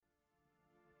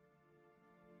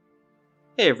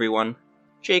Hey everyone,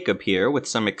 Jacob here with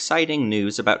some exciting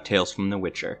news about Tales from the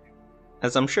Witcher.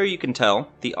 As I'm sure you can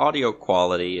tell, the audio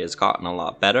quality has gotten a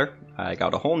lot better. I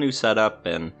got a whole new setup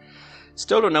and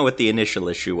still don't know what the initial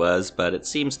issue was, but it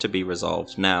seems to be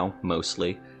resolved now,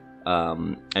 mostly.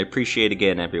 I appreciate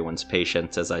again everyone's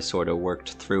patience as I sort of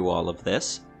worked through all of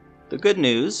this. The good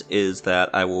news is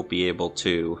that I will be able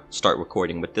to start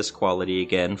recording with this quality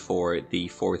again for the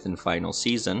fourth and final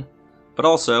season. But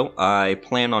also, I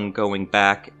plan on going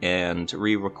back and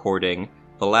re-recording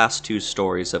the last two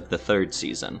stories of the third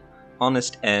season,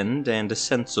 Honest End and A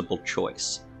Sensible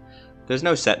Choice. There's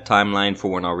no set timeline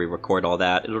for when I'll re-record all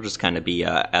that, it'll just kind of be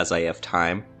as I have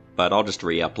time, but I'll just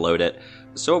re-upload it.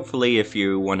 So hopefully if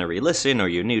you want to re-listen or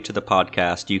you're new to the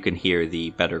podcast, you can hear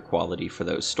the better quality for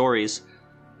those stories.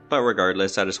 But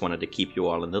regardless, I just wanted to keep you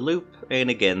all in the loop, and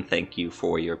again, thank you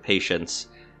for your patience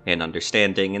and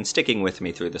understanding and sticking with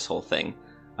me through this whole thing.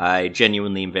 I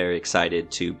genuinely am very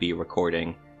excited to be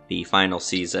recording the final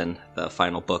season, the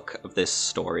final book of this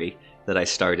story that I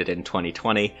started in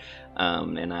 2020,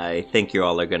 and I think you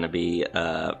all are going to be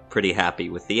pretty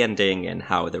happy with the ending and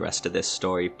how the rest of this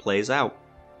story plays out.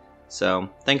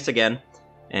 So, thanks again,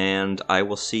 and I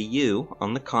will see you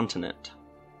on the continent.